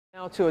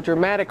Now to a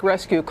dramatic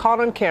rescue caught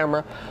on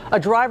camera. A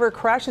driver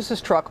crashes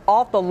his truck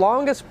off the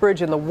longest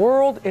bridge in the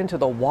world into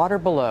the water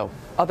below.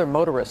 Other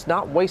motorists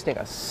not wasting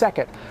a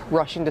second,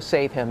 rushing to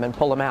save him and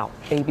pull him out.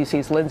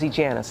 ABC's Lindsay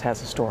Janice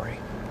has the story.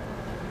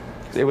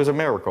 It was a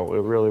miracle.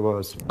 It really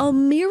was. A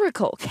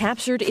miracle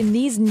captured in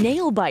these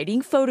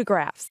nail-biting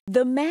photographs.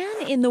 The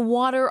man in the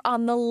water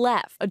on the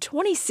left, a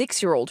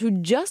 26-year-old who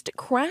just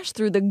crashed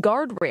through the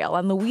guardrail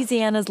on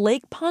Louisiana's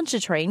Lake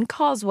Pontchartrain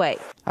Causeway.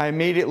 I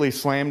immediately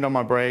slammed on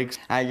my brakes.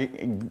 I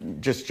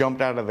just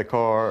jumped out of the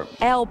car.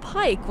 Al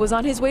Pike was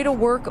on his way to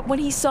work when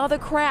he saw the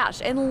crash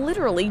and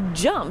literally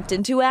jumped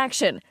into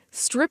action,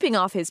 stripping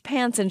off his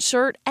pants and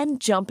shirt and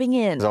jumping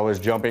in. As I was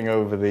jumping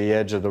over the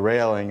edge of the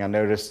railing, I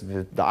noticed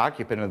that the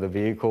occupant of the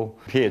vehicle,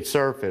 he had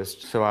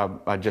surfaced,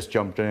 so I just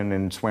jumped in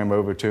and swam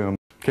over to him.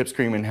 Kept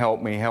screaming,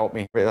 "Help me, help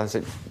me." I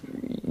said,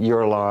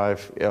 "You're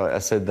alive." I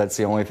said, "That's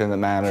the only thing that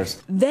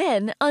matters."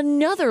 Then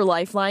another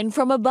lifeline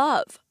from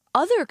above.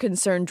 Other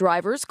concerned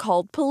drivers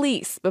called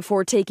police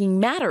before taking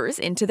matters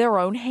into their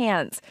own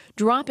hands,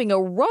 dropping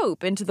a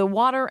rope into the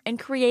water and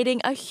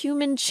creating a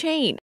human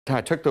chain.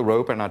 I took the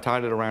rope and I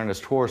tied it around his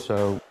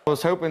torso. I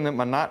was hoping that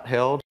my knot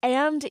held.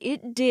 And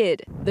it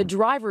did. The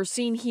driver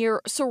seen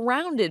here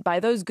surrounded by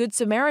those good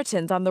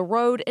Samaritans on the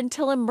road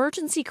until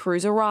emergency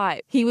crews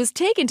arrived. He was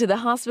taken to the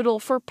hospital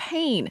for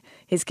pain.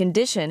 His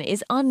condition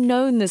is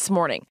unknown this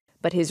morning,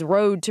 but his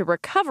road to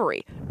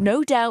recovery,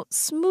 no doubt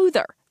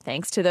smoother,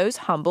 thanks to those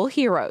humble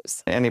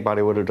heroes.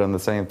 Anybody would have done the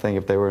same thing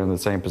if they were in the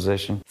same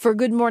position. For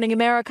Good Morning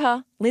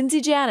America,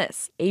 Lindsay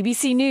Janice,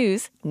 ABC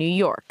News, New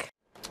York.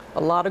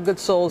 A lot of good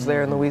souls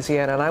there in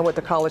Louisiana, and I went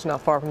to college not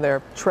far from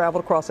there,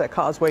 traveled across that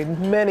causeway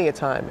many a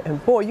time,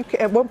 and boy,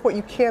 at one point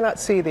you cannot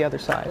see the other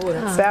side.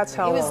 That's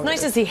how it was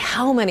nice to see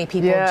how many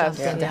people jumped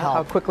in to help.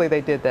 How quickly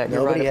they did that.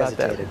 You're right about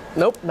that.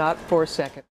 Nope, not for a second.